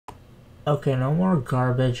Okay, no more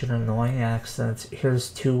garbage and annoying accents.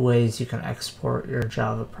 Here's 2 ways you can export your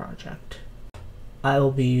Java project. I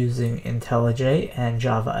will be using Intelij and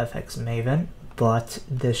JavaFX Maven, but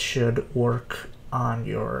this should work on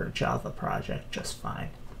your Java project just fine.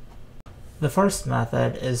 The first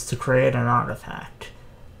method is to create an artifact,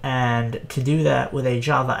 and to do that with a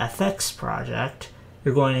JavaFX project,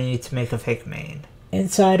 you're going to need to make a fake main.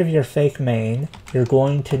 Inside of your fake main, you're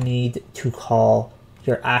going to need to call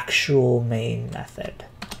your actual main method.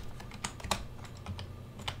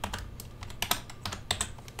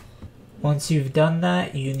 Once you've done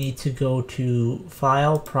that, you need to go to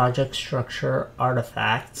File, Project Structure,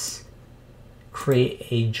 Artifacts, create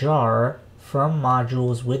a jar from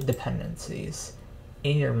modules with dependencies.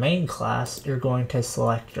 In your main class, you're going to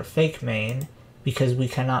select your fake main because we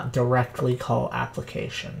cannot directly call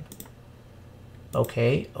application.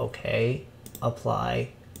 Okay, apply,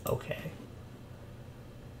 okay.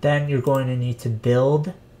 Then you're going to need to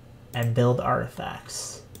build and build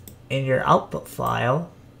artifacts. In your output file,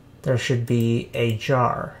 there should be a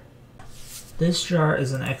jar. This jar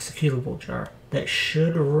is an executable jar that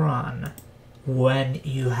should run when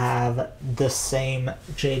you have the same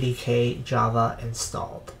JDK Java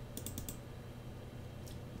installed.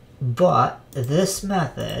 But this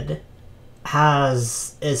method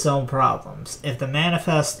has its own problems. If the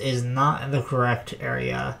manifest is not in the correct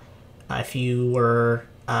area, if you were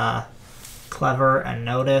clever and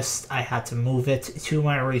noticed, I had to move it to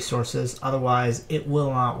my resources, otherwise it will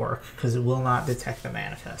not work because it will not detect the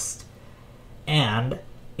manifest. And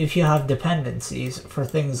if you have dependencies for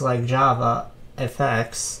things like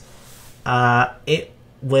JavaFX, it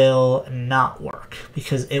will not work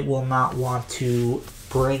because it will not want to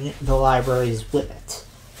bring the libraries with it.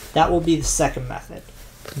 That will be the second method.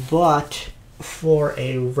 But for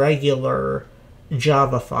a regular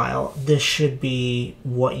Java file, this should be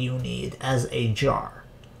what you need as a jar.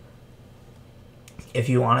 If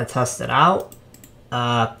you want to test it out,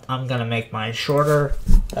 I'm going to make mine shorter.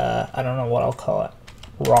 I don't know what I'll call it.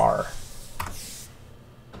 RAR.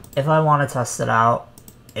 If I want to test it out,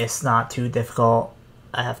 it's not too difficult.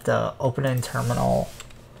 I have to open in terminal,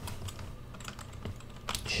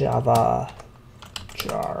 Java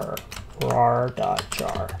jar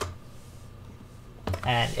rar.jar,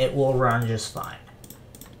 and it will run just fine.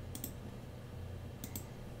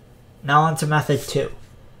 Now on to method 2.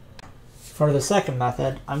 For the second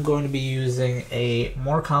method, I'm going to be using a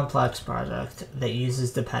more complex project that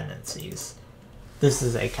uses dependencies. This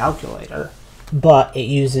is a calculator, but it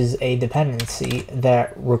uses a dependency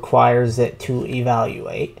that requires it to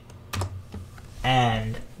evaluate.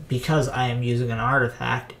 And because I am using an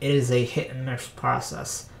artifact, it is a hit and miss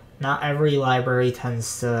process. Not every library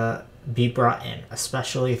tends to be brought in,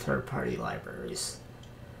 especially third-party libraries.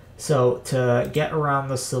 So to get around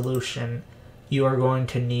the solution, you are going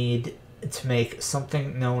to need to make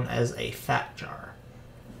something known as a fat jar.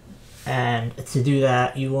 And to do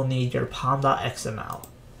that, you will need your pom.xml.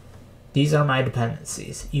 These are my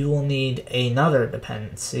dependencies. You will need another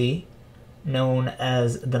dependency known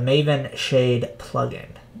as the Maven Shade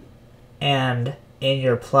plugin. And in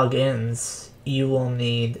your plugins, you will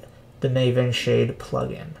need the Maven Shade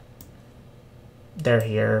plugin. They're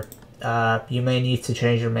here. You may need to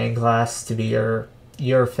change your main class to be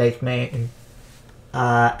your fake main.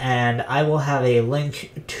 And I will have a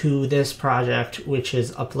link to this project, which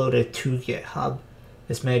is uploaded to GitHub.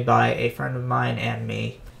 It's made by a friend of mine and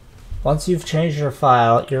me. Once you've changed your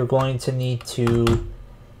file, you're going to need to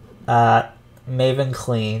Maven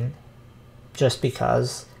clean, just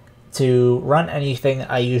because. To run anything,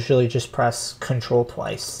 I usually just press Control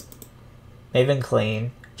twice. Maven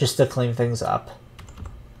clean, just to clean things up.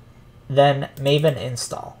 Then Maven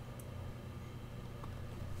install.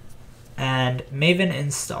 And Maven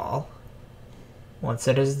install, once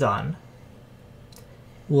it is done,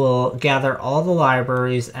 will gather all the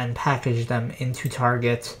libraries and package them into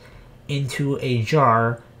Target into a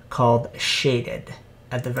jar called shaded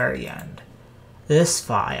at the very end. This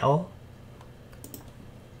file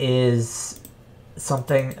is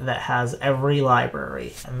something that has every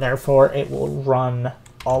library, and therefore it will run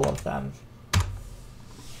all of them,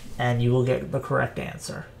 and you will get the correct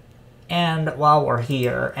answer. And while we're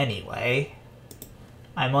here anyway,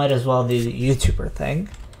 I might as well do the YouTuber thing.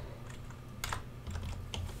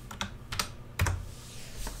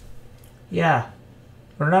 Yeah,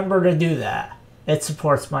 remember to do that. It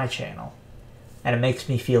supports my channel, and it makes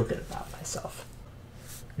me feel good about myself.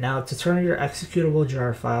 Now, to turn your executable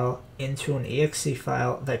jar file into an exe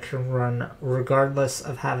file that can run regardless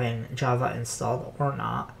of having Java installed or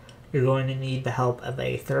not, you're going to need the help of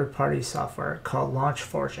a third-party software called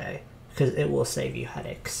Launch4j, because it will save you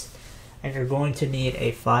headaches. and you're going to need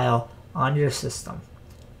a file on your system.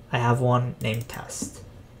 I have one named test.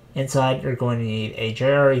 Inside, you're going to need a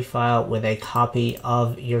JRE file with a copy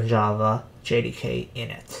of your Java JDK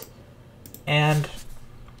in it. And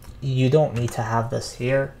you don't need to have this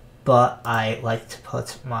here, but I like to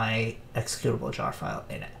put my executable jar file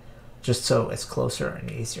in it, just so it's closer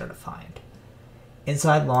and easier to find.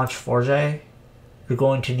 Inside launch4j, you're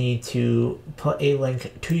going to need to put a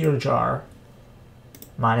link to your jar.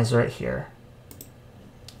 Mine is right here.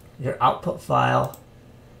 Your output file,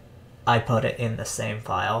 I put it in the same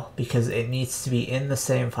file because it needs to be in the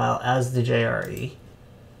same file as the JRE,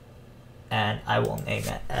 and I will name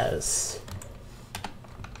it as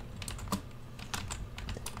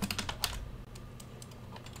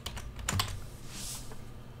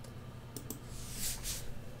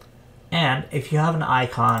and if you have an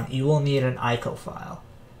icon, you will need an ICO file.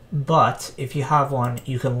 But if you have one,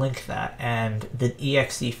 you can link that, and the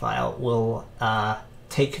exe file will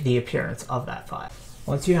take the appearance of that file.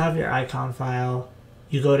 Once you have your icon file,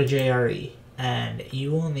 you go to JRE, and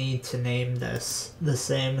you will need to name this the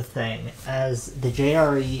same thing as the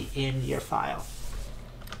JRE in your file.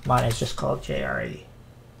 Mine is just called JRE.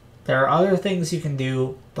 There are other things you can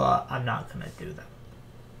do, but I'm not going to do them.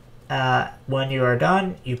 When you are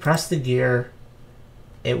done, you press the gear.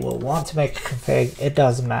 It will want to make a config. It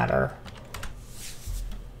doesn't matter.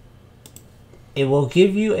 It will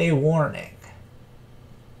give you a warning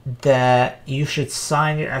that you should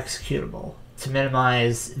sign your executable to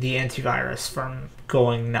minimize the antivirus from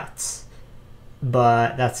going nuts.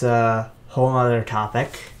 But that's a whole other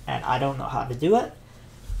topic, and I don't know how to do it.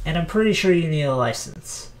 And I'm pretty sure you need a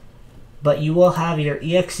license. But you will have your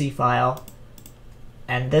exe file,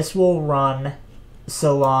 and this will run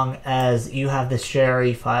so long as you have this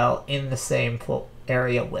JRE file in the same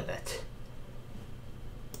area with it.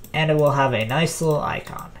 And it will have a nice little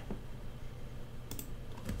icon.